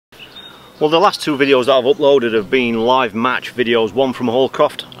Well, the last two videos that I've uploaded have been live match videos, one from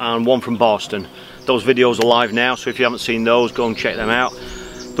Holcroft and one from Boston. Those videos are live now, so if you haven't seen those, go and check them out.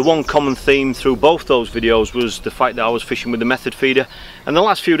 The one common theme through both those videos was the fact that I was fishing with the method feeder, and the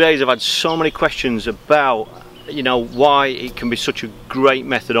last few days I've had so many questions about, you know, why it can be such a great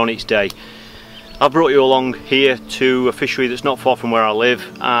method on its day. I've brought you along here to a fishery that's not far from where I live,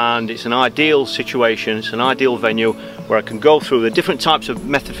 and it's an ideal situation, it's an ideal venue where I can go through the different types of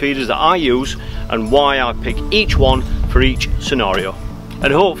method feeders that I use and why I pick each one for each scenario.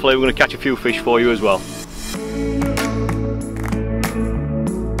 And hopefully we're going to catch a few fish for you as well.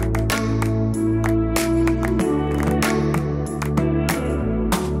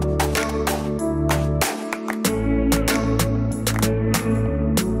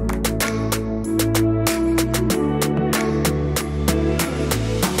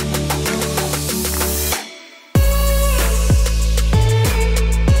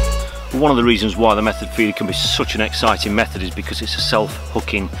 One of the reasons why the method feeder can be such an exciting method is because it's a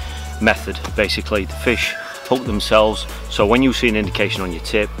self-hooking method. Basically, the fish hook themselves, so when you see an indication on your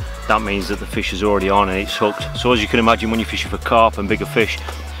tip, that means that the fish is already on and it's hooked. So as you can imagine, when you're fishing for carp and bigger fish,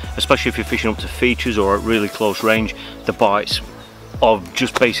 especially if you're fishing up to features or at really close range, the bites of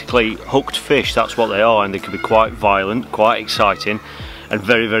just basically hooked fish, that's what they are, and they can be quite violent, quite exciting and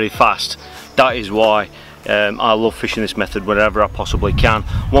very, very fast. That is why I love fishing this method wherever I possibly can.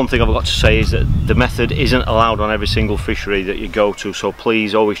 One thing I've got to say is that the method isn't allowed on every single fishery that you go to, so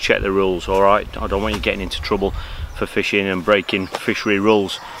please always check the rules, alright? I don't want you getting into trouble for fishing and breaking fishery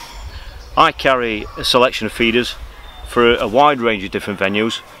rules. I carry a selection of feeders for a wide range of different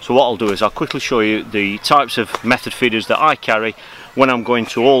venues, so what I'll do is I'll quickly show you the types of method feeders that I carry when I'm going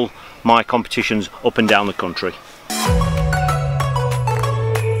to all my competitions up and down the country.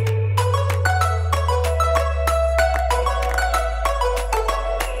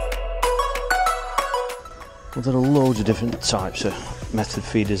 Well, there are loads of different types of method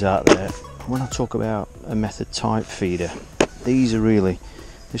feeders out there. When I talk about a method type feeder, this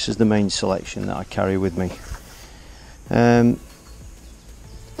is the main selection that I carry with me. There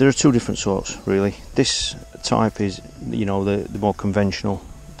are two different sorts really. This type is, you know, the more conventional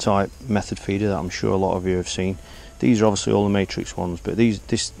type method feeder that I'm sure a lot of you have seen. These are obviously all the matrix ones, but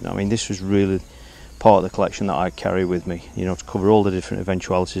this was really part of the collection that I carry with me, you know, to cover all the different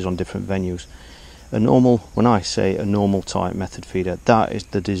eventualities on different venues. A normal, when I say a normal type method feeder, that is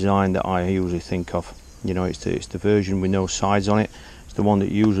the design that I usually think of. You know, it's the version with no sides on it. It's the one that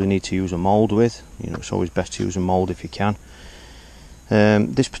you usually need to use a mould with. You know, it's always best to use a mould if you can.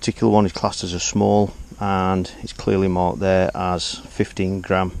 This particular one is classed as a small, and it's clearly marked there as 15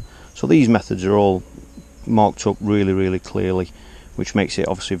 gram. So these methods are all marked up really, really clearly, which makes it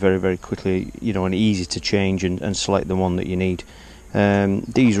obviously very, very quickly, you know, and easy to change and select the one that you need.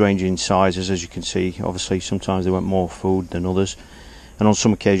 These range in sizes, as you can see. Obviously sometimes they want more food than others, and on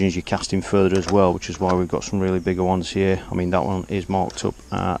some occasions you're casting further as well, which is why we've got some really bigger ones here. I mean, that one is marked up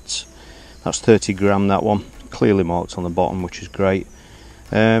at, that's 30 gram, that one, clearly marked on the bottom, which is great.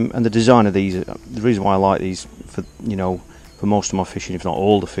 And the design of these, the reason why I like these for, you know, for most of my fishing, if not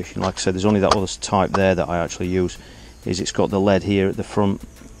all the fishing, like I said, there's only that other type there that I actually use, is it's got the lead here at the front,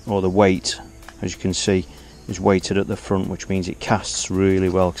 or the weight, as you can see, is weighted at the front, which means it casts really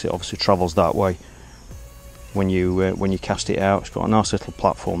well because it obviously travels that way when you cast it out. It's got a nice little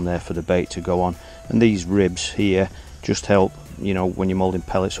platform there for the bait to go on, and these ribs here just help, you know, when you're moulding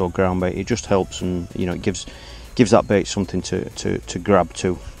pellets or ground bait, it just helps, and you know, it gives that bait something to grab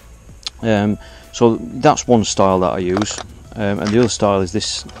to. So that's one style that I use, and the other style is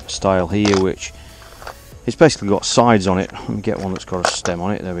this style here, which it's basically got sides on it. Let me get one that's got a stem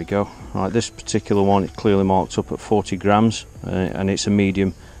on it. There we go. Right, this particular one is clearly marked up at 40 grams, and it's a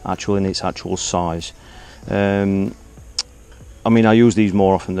medium in its actual size. I mean, I use these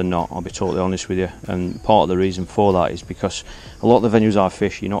more often than not, I'll be totally honest with you, and part of the reason for that is because a lot of the venues I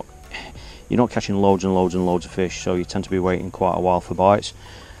fish, you're not catching loads and loads and loads of fish, so you tend to be waiting quite a while for bites.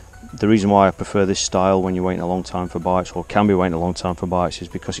 The reason why I prefer this style when you're waiting a long time for bites, or can be waiting a long time for bites, is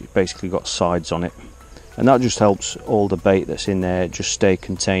because it's basically got sides on it. And that just helps all the bait that's in there just stay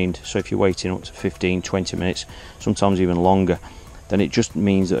contained. So if you're waiting up to 15-20 minutes, sometimes even longer, then it just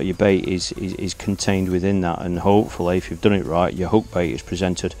means that your bait is contained within that, and hopefully, if you've done it right, your hook bait is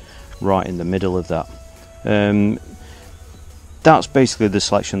presented right in the middle of that. That's basically the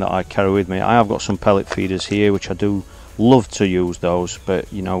selection that I carry with me. I have got some pellet feeders here, which I do love to use those,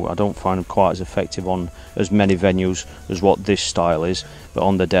 but you know, I don't find them quite as effective on as many venues as what this style is. But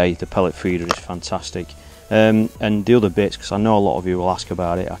on the day, the pellet feeder is fantastic. And the other bits, because I know a lot of you will ask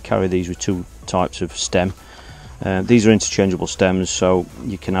about it, I carry these with two types of stem. These are interchangeable stems, so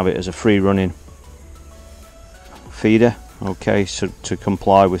you can have it as a free running feeder, okay, so to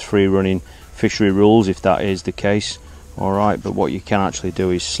comply with free running fishery rules if that is the case. Alright, but what you can actually do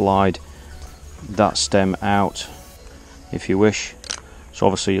is slide that stem out if you wish, so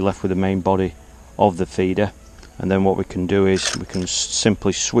obviously you're left with the main body of the feeder, and then what we can do is we can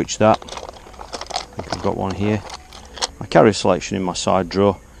simply switch that. I think I've got one here. I carry a selection in my side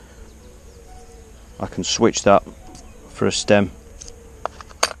drawer. I can switch that for a stem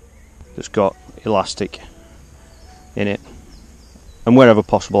that's got elastic in it, and wherever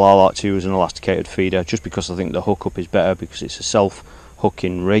possible I like to use an elasticated feeder, just because I think the hookup is better, because it's a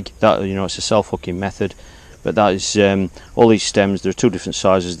self-hooking rig. That, you know, it's a self-hooking method. But that is all these stems. There are two different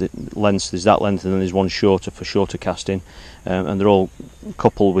sizes, the lengths. There's that length, and then there's one shorter for shorter casting, and they're all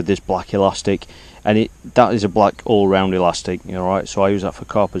coupled with this black elastic, and that is a black all-round elastic. All right, so I use that for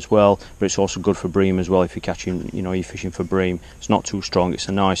carp as well, but it's also good for bream as well if you're catching, you know, you're fishing for bream. It's not too strong. It's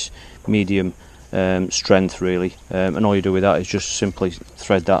a nice medium strength really, and all you do with that is just simply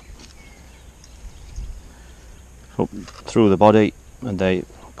thread that up through the body, and they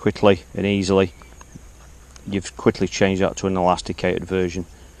quickly and easily, you've quickly changed that to an elasticated version.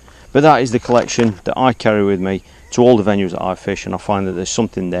 But that is the collection that I carry with me to all the venues that I fish, and I find that there's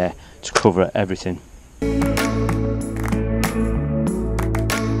something there to cover everything.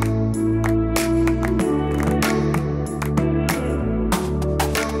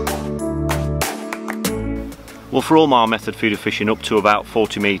 Well, for all my method feeder fishing up to about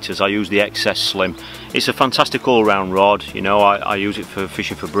 40 metres, I use the XS Slim. It's a fantastic all-round rod. You know, I use it for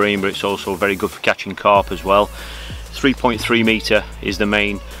fishing for bream, but it's also very good for catching carp as well. 3.3 metre is the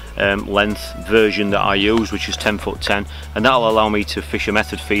main length version that I use, which is 10'10", and that'll allow me to fish a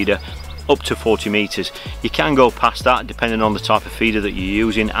method feeder up to 40 metres. You can go past that depending on the type of feeder that you're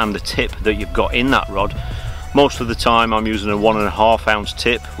using and the tip that you've got in that rod. Most of the time I'm using a 1.5 ounce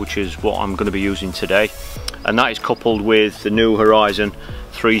tip, which is what I'm going to be using today, and that is coupled with the New Horizon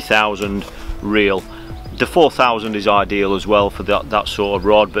 3000 reel. The 4000 is ideal as well for that sort of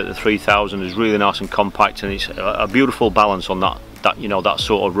rod, but the 3000 is really nice and compact, and it's a beautiful balance on that you know, that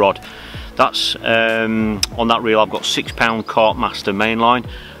sort of rod. That's on that reel I've got 6 pound Carp Master mainline.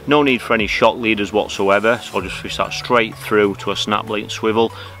 No need for any shock leaders whatsoever, so I'll just fish that straight through to a snap link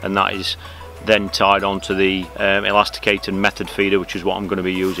swivel, and that is then tied onto the elasticated method feeder, which is what I'm going to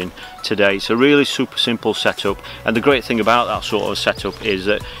be using today. It's a really super simple setup, and the great thing about that sort of setup is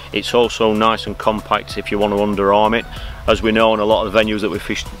that it's also nice and compact if you want to underarm it. As we know, in a lot of the venues that we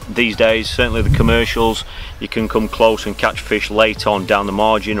fish these days, certainly the commercials, you can come close and catch fish late on down the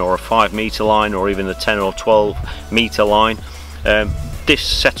margin, or a 5 metre line, or even the 10 or 12 metre line. This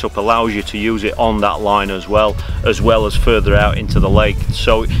setup allows you to use it on that line as well as further out into the lake.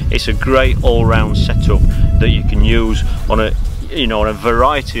 So it's a great all-round setup that you can use on a, you know, on a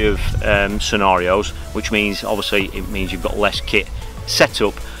variety of scenarios, which means obviously it means you've got less kit set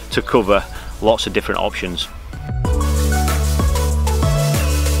up to cover lots of different options.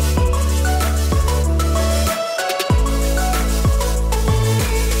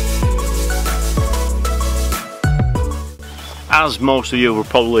 As most of you will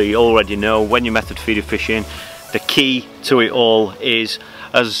probably already know, when you're method feeder fishing, the key to it all is,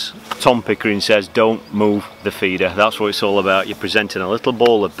 as Tom Pickering says, don't move the feeder. That's what it's all about. You're presenting a little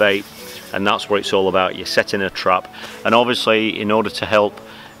ball of bait, and that's what it's all about. You're setting a trap, and obviously in order to help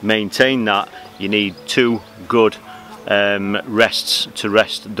maintain that, you need two good rests to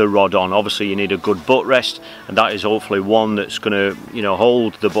rest the rod on. Obviously you need a good butt rest, and that is hopefully one that's going to, you know,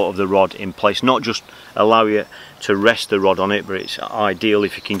 hold the butt of the rod in place, not just allow you to rest the rod on it, but it's ideal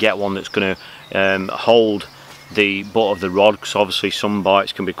if you can get one that's going to hold the butt of the rod, because obviously some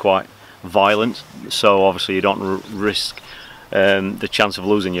bites can be quite violent, so obviously you don't risk the chance of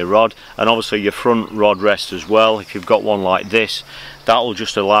losing your rod. And obviously your front rod rest as well, if you've got one like this, that will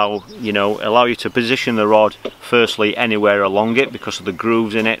just allow you to position the rod firstly anywhere along it because of the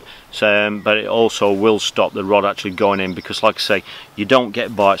grooves in it, but it also will stop the rod actually going in, because like I say, you don't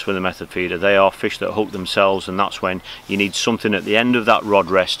get bites with a method feeder. They are fish that hook themselves, and that's when you need something at the end of that rod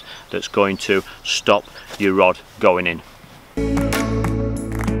rest that's going to stop your rod going in.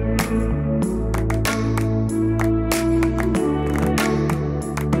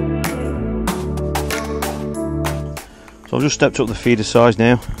 So I've just stepped up the feeder size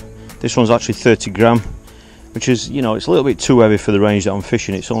now. This one's actually 30 gram, which is, you know, it's a little bit too heavy for the range that I'm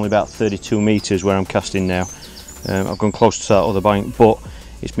fishing. It's only about 32 metres where I'm casting now. I've gone close to that other bank, but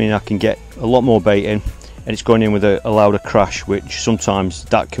it's meaning I can get a lot more bait in, and it's going in with a louder crash, which sometimes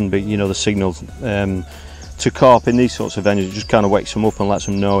that can be, you know, the signal to to carp in these sorts of venues, it just kind of wakes them up and lets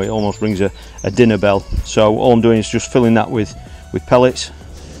them know. It almost rings a dinner bell. So all I'm doing is just filling that with pellets.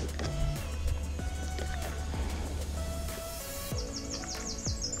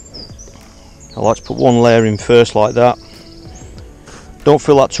 I like to put one layer in first like that. Don't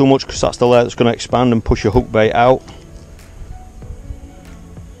fill that too much because that's the layer that's going to expand and push your hook bait out.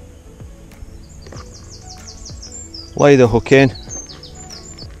 Lay the hook in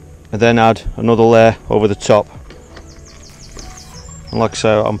and then add another layer over the top. And like I say,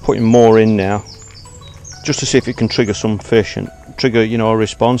 I'm putting more in now just to see if it can trigger some fish and trigger, you know, a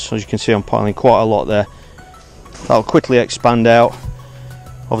response. As you can see, I'm piling quite a lot there. That'll quickly expand out.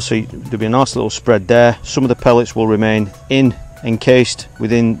 Obviously there'll be a nice little spread there. Some of the pellets will remain encased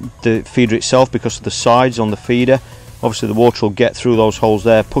within the feeder itself because of the sides on the feeder. Obviously the water will get through those holes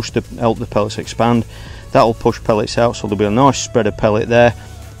there, help the pellets expand. That will push pellets out, so there'll be a nice spread of pellet there.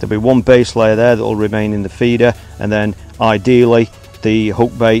 There'll be one base layer there that will remain in the feeder, and then ideally the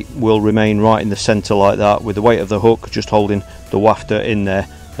hook bait will remain right in the centre like that, with the weight of the hook just holding the wafter in there.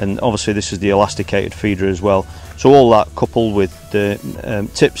 And obviously this is the elasticated feeder as well. So all that coupled with the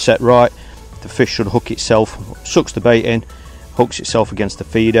tip set right, the fish should hook itself, sucks the bait in, hooks itself against the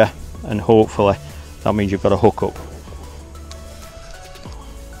feeder, and hopefully that means you've got a hook up.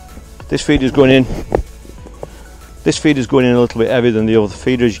 This feeder's going in. This feeder's going in a little bit heavier than the other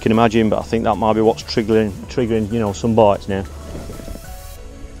feeder, as you can imagine, but I think that might be what's triggering, you know, some bites now.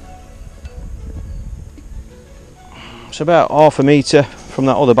 It's about half a metre from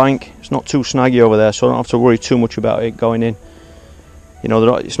that other bank. It's not too snaggy over there, so I don't have to worry too much about it going in. You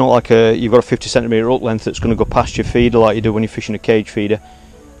know, it's not like you've got a 50 centimetre hook length that's going to go past your feeder like you do when you're fishing a cage feeder.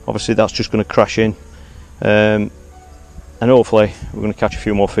 Obviously that's just going to crash in, and hopefully we're going to catch a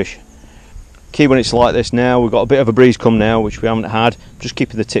few more fish. Key when it's like this now, we've got a bit of a breeze come now, which we haven't had. Just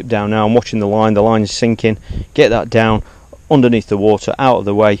keeping the tip down now. I'm watching the line's sinking. Get that down underneath the water, out of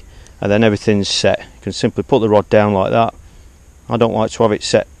the way, and then everything's set. You can simply put the rod down like that. I don't like to have it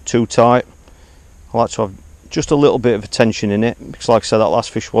set too tight. I like to have just a little bit of tension in it, because like I said, that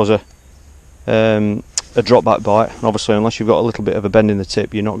last fish was a drop back bite, and obviously unless you've got a little bit of a bend in the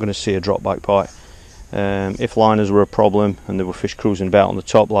tip, you're not going to see a drop back bite. If liners were a problem and there were fish cruising about on the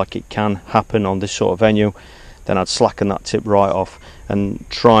top, like it can happen on this sort of venue, then I'd slacken that tip right off and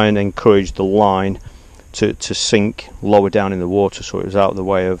try and encourage the line to sink lower down in the water, so it was out of the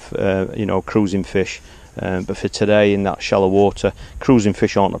way of you know, cruising fish. But for today, in that shallow water, cruising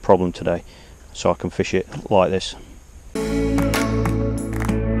fish aren't a problem today, so I can fish it like this.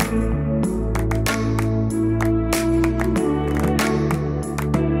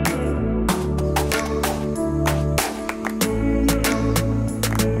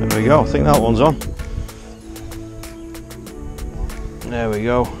 There we go, I think that one's on. There we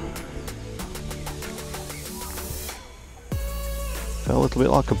go. Felt a little bit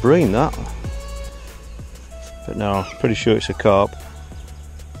like a bream, that. But no, I'm pretty sure it's a carp.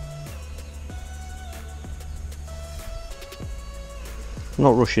 I'm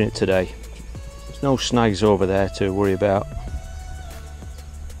not rushing it today. There's no snags over there to worry about.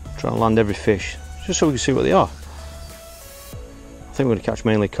 Try and land every fish, just so we can see what they are. I think we're going to catch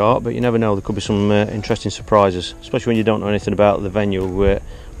mainly carp, but you never know, there could be some interesting surprises, especially when you don't know anything about the venue,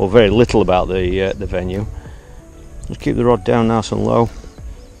 or very little about the venue. Just keep the rod down nice and low.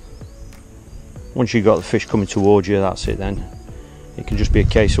 Once you've got the fish coming towards you, that's it then. It can just be a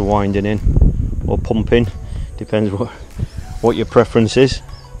case of winding in or pumping, depends what your preference is.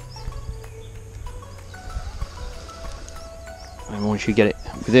 And once you get it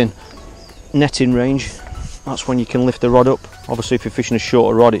within netting range, that's when you can lift the rod up. Obviously if you're fishing a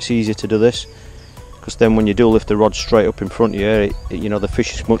shorter rod, it's easier to do this, because then when you do lift the rod straight up in front of you, you know, the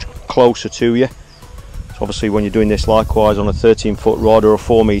fish is much closer to you. So obviously when you're doing this likewise on a 13-foot rod or a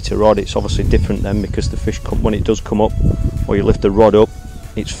 4-metre rod, it's obviously different then, because the fish, when it does come up, or you lift the rod up,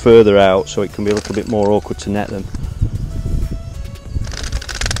 it's further out, so it can be a little bit more awkward to net them.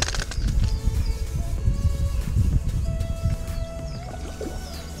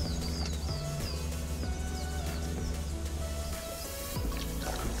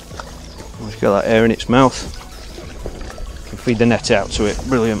 Once you get that air in its mouth, you can feed the net out to it.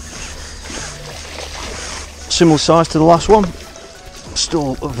 Brilliant. Similar size to the last one.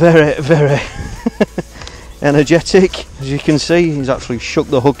 Still very, very energetic, as you can see. He's actually shook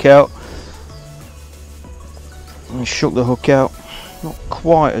the hook out. And shook the hook out. Not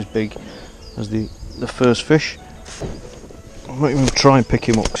quite as big as the first fish. I might even try and pick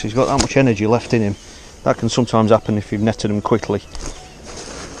him up, because he's got that much energy left in him. That can sometimes happen if you've netted him quickly.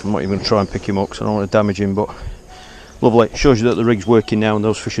 I'm not even going to try and pick him up because I don't want to damage him, but lovely. It shows you that the rig's working now, and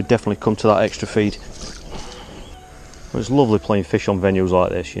those fish should definitely come to that extra feed. It's lovely playing fish on venues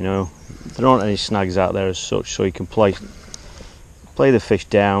like this, you know. There aren't any snags out there as such, so you can play the fish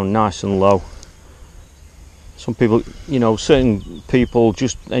down nice and low. Some people, you know, certain people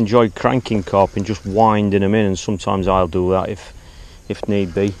just enjoy cranking carp and just winding them in, and sometimes I'll do that if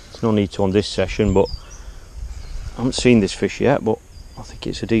need be. There's no need to on this session, but I haven't seen this fish yet, but I think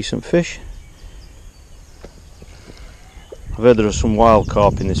it's a decent fish. I've heard there are some wild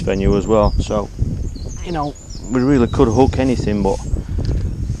carp in this venue as well, so you know, we really could hook anything, but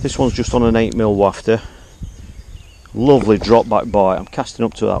this one's just on an 8mm wafter. Lovely drop back bite. I'm casting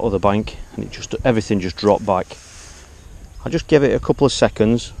up to that other bank and everything just dropped back. I just gave it a couple of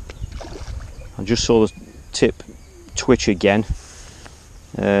seconds. I just saw the tip twitch again,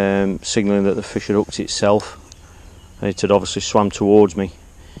 signalling that the fish had hooked itself, and it had obviously swam towards me.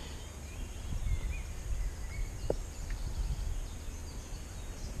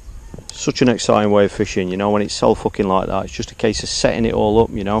 Such an exciting way of fishing, you know, when it's self-hooking like that. It's just a case of setting it all up,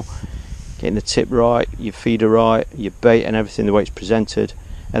 you know, getting the tip right, your feeder right, your bait and everything the way it's presented,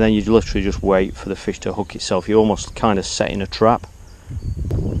 and then you literally just wait for the fish to hook itself. You're almost kind of setting a trap.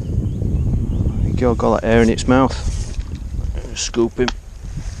 There you go, got that air in its mouth. Scoop him.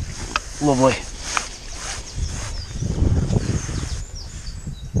 Lovely.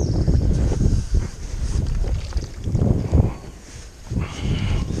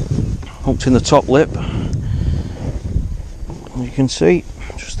 Hooked in the top lip, as you can see,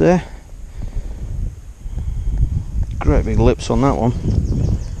 just there. Great big lips on that one.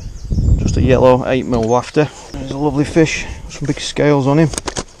 Just a yellow 8mm wafter. There's a lovely fish, some big scales on him.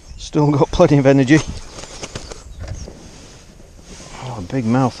 Still got plenty of energy. Oh, a big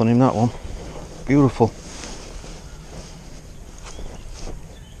mouth on him, that one. Beautiful.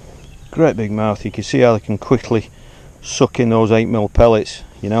 Great big mouth. You can see how they can quickly suck in those 8mm pellets,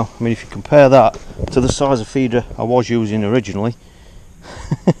 you know. I mean, if you compare that to the size of feeder I was using originally,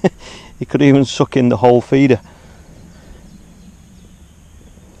 you could even suck in the whole feeder.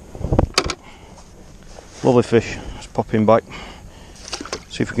 Lovely fish. Let's pop him back,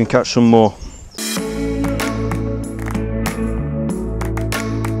 see if we can catch some more.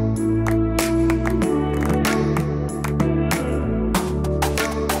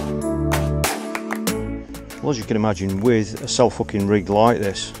 Well, as you can imagine, with a self-hooking rig like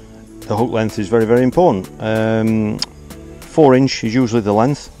this, the hook length is very, very important. 4 inch is usually the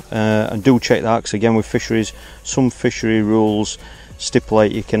length, and do check that, because again with fisheries, some fishery rules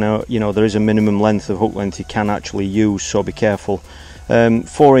stipulate you can, you know, there is a minimum length of hook length you can actually use, so be careful.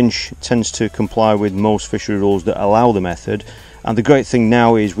 4 inch tends to comply with most fishery rules that allow the method, and the great thing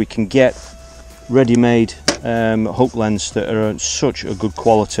now is we can get ready-made hook lengths that are such a good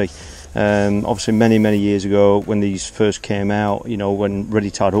quality. Obviously many years ago when these first came out, you know, when ready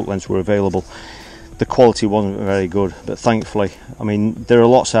tied hook lengths were available, the quality wasn't very good, but thankfully, I mean, there are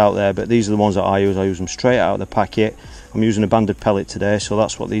lots out there, but these are the ones that I use them straight out of the packet. I'm using a banded pellet today, so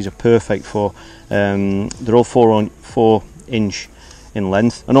that's what these are perfect for. They're all 4 inch in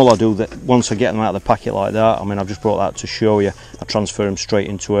length, and all I do, that once I get them out of the packet like that, I mean, I've just brought that to show you, I transfer them straight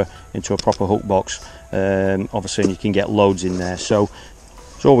into a proper hook box, obviously, and you can get loads in there. So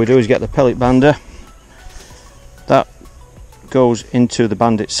all we do is get the pellet bander, that goes into the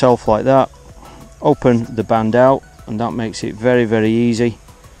band itself like that, open the band out, and that makes it very easy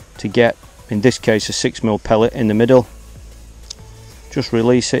to get, in this case, a 6mm pellet in the middle. Just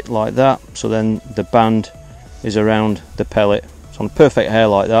release it like that, so then the band is around the pellet. It's on a perfect hair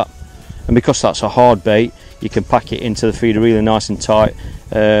like that, and because that's a hard bait, you can pack it into the feeder really nice and tight,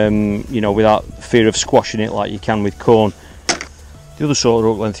 you know, without fear of squashing it like you can with corn. The other sort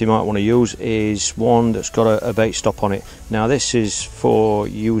of hook length you might want to use is one that's got a bait stop on it. Now this is for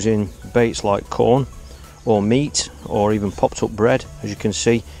using baits like corn or meat or even popped up bread. As you can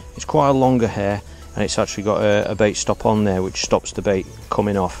see, it's quite a longer hair, and it's actually got a bait stop on there which stops the bait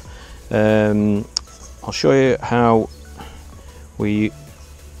coming off. I'll show you how we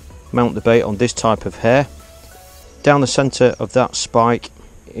mount the bait on this type of hair. Down the centre of that spike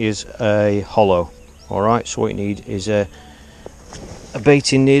is a hollow. Alright, so what you need is a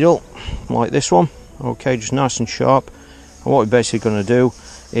baiting needle like this one, okay, just nice and sharp. And what we're basically going to do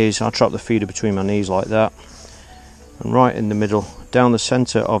is I'll trap the feeder between my knees like that, and right in the middle, down the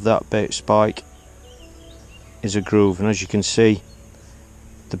centre of that bait spike, is a groove, and as you can see,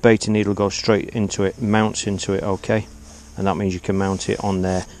 the baiting needle goes straight into it, mounts into it, okay, and that means you can mount it on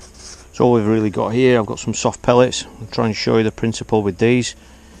there. So all we've really got here, I've got some soft pellets. I'll try and show you the principle with these.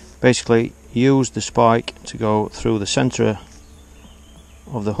 Basically, use the spike to go through the centre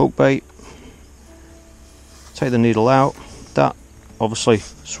of the hook bait, take the needle out, that obviously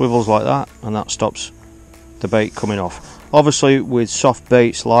swivels like that, and that stops the bait coming off. Obviously with soft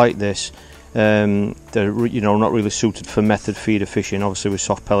baits like this, they're not really suited for method feeder fishing, obviously with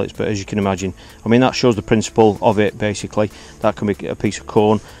soft pellets, but as you can imagine, I mean, that shows the principle of it basically. That can be a piece of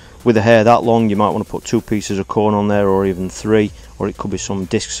corn. With a hair that long, you might want to put 2 pieces of corn on there, or even 3, or it could be some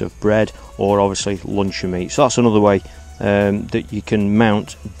discs of bread, or obviously luncheon meat. So that's another way that you can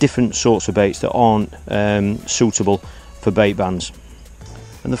mount different sorts of baits that aren't suitable for bait bands.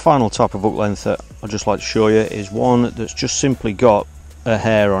 And the final type of hook length that I'd just like to show you is one that's just simply got a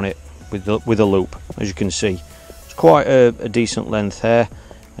hair on it with a loop. As you can see, it's quite a decent length hair,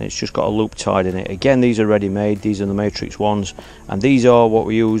 and it's just got a loop tied in it. Again, these are ready made, these are the matrix ones, and these are what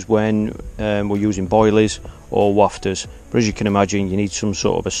we use when we're using boilies or wafters. But as you can imagine, you need some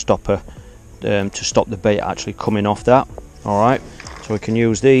sort of a stopper to stop the bait actually coming off that. Alright, so we can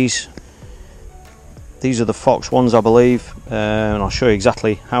use these. These are the Fox ones, I believe, and I'll show you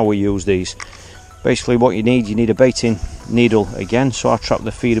exactly how we use these. Basically what you need a baiting needle again, so I trap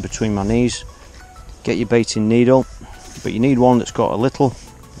the feeder between my knees. Get your baiting needle, but you need one that's got a little,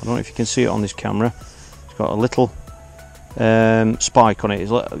 I don't know if you can see it on this camera, it's got a little spike on it.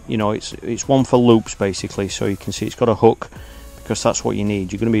 It's one for loops basically, so you can see it's got a hook, because that's what you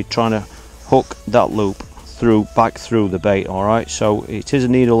need. You're going to be trying to hook that loop back through the bait. Alright, so it is a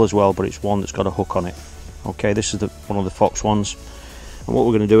needle as well, but it's one that's got a hook on it. Okay, this is one of the Fox ones, and what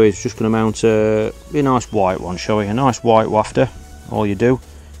we're going to do is just going to mount a nice white one, shall we? A nice white wafter. All you do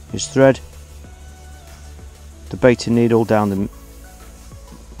is thread the baiting needle down the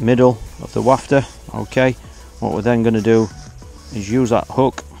middle of the wafter. Okay, what we're then going to do is use that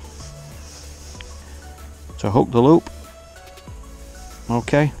hook to hook the loop.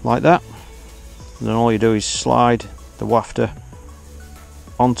 Okay, like that. And then all you do is slide the wafter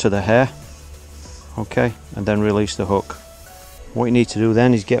onto the hair. Okay, and then release the hook. What you need to do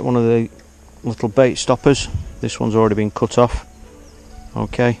then is get one of the little bait stoppers. This one's already been cut off.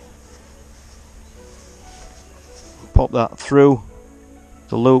 Okay, pop that through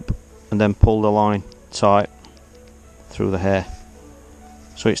the loop and then pull the line tight through the hair,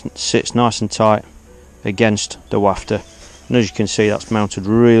 so it sits nice and tight against the wafter. And as you can see, that's mounted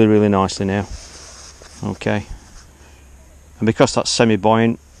really nicely now. Okay, and because that's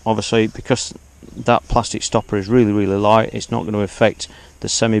semi-buoyant, obviously, because that plastic stopper is really light, it's not going to affect the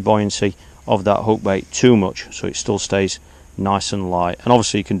semi-buoyancy of that hook bait too much, so it still stays nice and light. And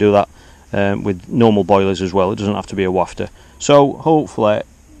obviously you can do that with normal boilers as well. It doesn't have to be a wafter. So hopefully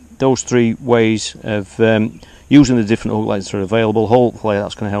those 3 ways of using the different hook lengths that are available, hopefully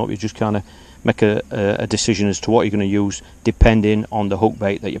that's going to help you just kind of make a decision as to what you're going to use depending on the hook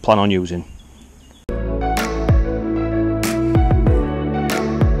bait that you plan on using.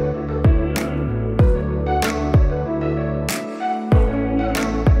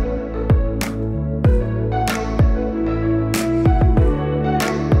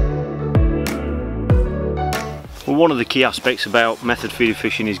 One of the key aspects about method feeder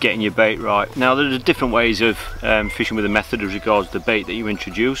fishing is getting your bait right. Now there are different ways of fishing with a method as regards the bait that you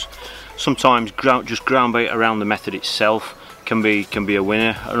introduce. Sometimes just ground bait around the method itself can be a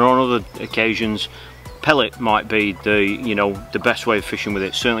winner, and on other occasions pellet might be the best way of fishing with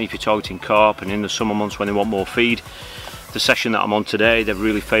it. Certainly if you're targeting carp and in the summer months when they want more feed. The session that I'm on today, they've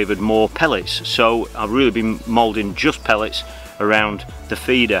really favoured more pellets, so I've really been moulding just pellets around the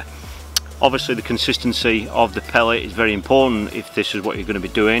feeder. Obviously the consistency of the pellet is very important if this is what you're going to be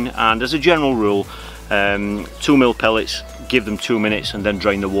doing, and as a general rule 2mm pellets, give them 2 minutes and then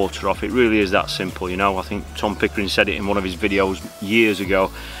drain the water off. It really is that simple, you know. I think Tom Pickering said it in one of his videos years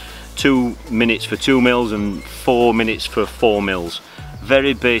ago. 2 minutes for 2mm and 4 minutes for 4mm.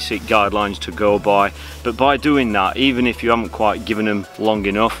 Very basic guidelines to go by, but by doing that, even if you haven't quite given them long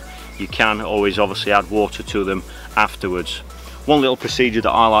enough, you can always obviously add water to them afterwards. One little procedure that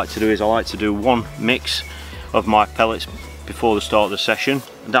I like to do is I like to do 1 mix of my pellets before the start of the session.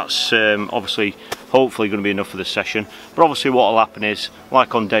 That's obviously hopefully going to be enough for the session, but obviously what will happen is,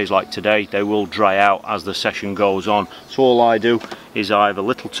 like on days like today, they will dry out as the session goes on. So all I do is I have a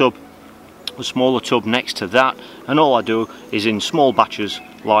little tub, a smaller tub next to that, and all I do is in small batches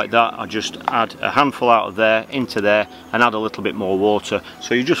like that, I just add a handful out of there into there and add a little bit more water,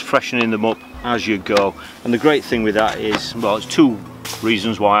 so you're just freshening them up as you go. And the great thing with that is, well, it's 2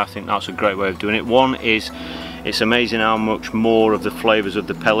 reasons why I think that's a great way of doing it. One is it's amazing how much more of the flavours of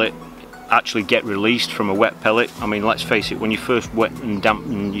the pellet actually get released from a wet pellet. I mean, let's face it, when you first wet and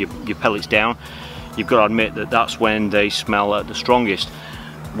dampen your pellets down, you've got to admit that that's when they smell at the strongest.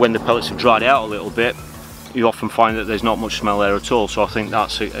 When the pellets have dried out a little bit, you often find that there's not much smell there at all. So I think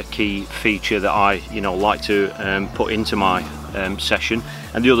that's a key feature that I like to put into my session.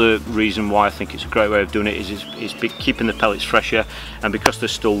 And the other reason why I think it's a great way of doing it is keeping the pellets fresher, and because they're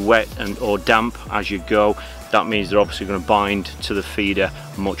still wet or damp as you go, that means they're obviously going to bind to the feeder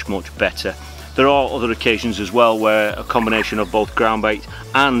much better. There are other occasions as well where a combination of both ground bait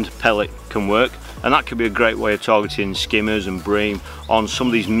and pellet can work, and that could be a great way of targeting skimmers and bream on some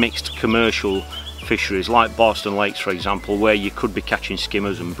of these mixed commercial fisheries like Boston Lakes, for example, where you could be catching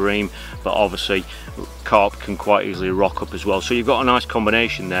skimmers and bream, but obviously carp can quite easily rock up as well. So you've got a nice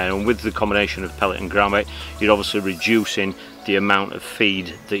combination there, and with the combination of pellet and ground bait, you're obviously reducing the amount of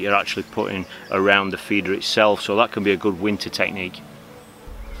feed that you're actually putting around the feeder itself, so that can be a good winter technique.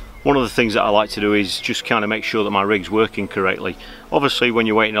 One of the things that I like to do is just kind of make sure that my rig's working correctly. Obviously when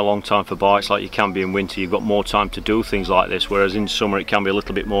you're waiting a long time for bites like you can be in winter, you've got more time to do things like this, whereas in summer it can be a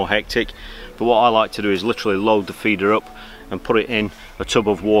little bit more hectic. But what I like to do is literally load the feeder up and put it in a tub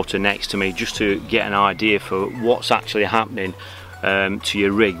of water next to me, just to get an idea for what's actually happening to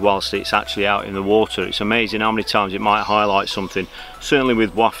your rig whilst it's actually out in the water. It's amazing how many times it might highlight something, certainly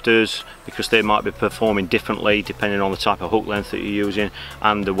with wafters, because they might be performing differently depending on the type of hook length that you're using,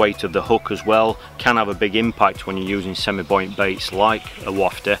 and the weight of the hook as well can have a big impact when you're using semi-buoyant baits like a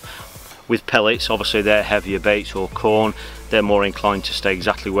wafter. With pellets, obviously they're heavier baits, or corn, they're more inclined to stay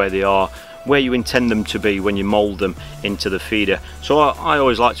exactly where they are, where you intend them to be when you mould them into the feeder. So I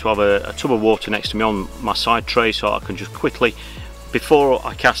always like to have a tub of water next to me on my side tray, so I can just quickly, before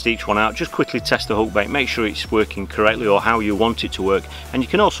I cast each one out, just quickly test the hook bait, make sure it's working correctly or how you want it to work. And you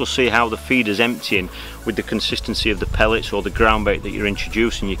can also see how the feeder's emptying with the consistency of the pellets or the ground bait that you're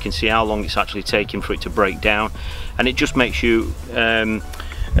introducing. You can see how long it's actually taking for it to break down, and it just makes you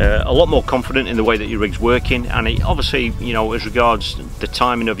a lot more confident in the way that your rig's working. And it obviously, you know, as regards the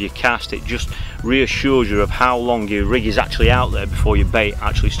timing of your cast, it just reassures you of how long your rig is actually out there before your bait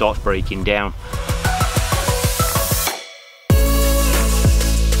actually starts breaking down.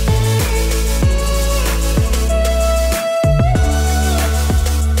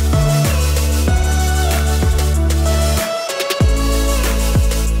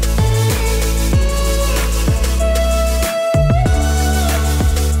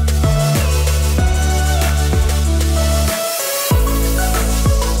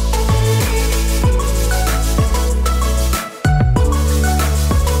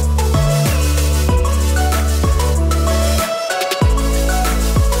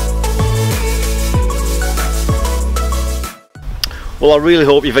 Well, I really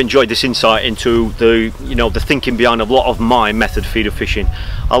hope you've enjoyed this insight into the thinking behind a lot of my method feeder fishing.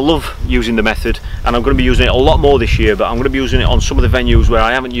 I love using the method, and I'm going to be using it a lot more this year, but I'm going to be using it on some of the venues where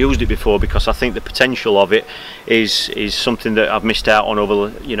I haven't used it before, because I think the potential of it is something that I've missed out on over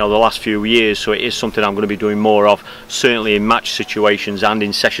the last few years. So it is something I'm going to be doing more of, certainly in match situations and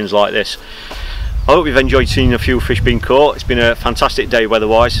in sessions like this. I hope you've enjoyed seeing a few fish being caught. It's been a fantastic day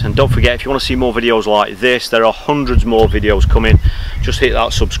weather-wise, and don't forget, if you want to see more videos like this, there are hundreds more videos coming. Just hit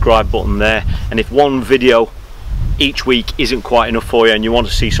that subscribe button there, and if one video each week isn't quite enough for you and you want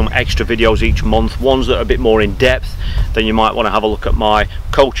to see some extra videos each month, ones that are a bit more in depth, then you might want to have a look at my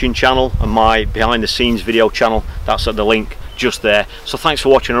coaching channel and my behind the scenes video channel. That's at the link just there. So thanks for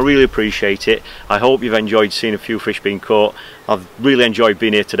watching, I really appreciate it. I hope you've enjoyed seeing a few fish being caught. I've really enjoyed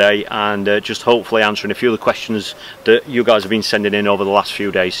being here today, and just hopefully answering a few of the questions that you guys have been sending in over the last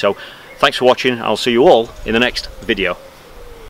few days. So thanks for watching, I'll see you all in the next video.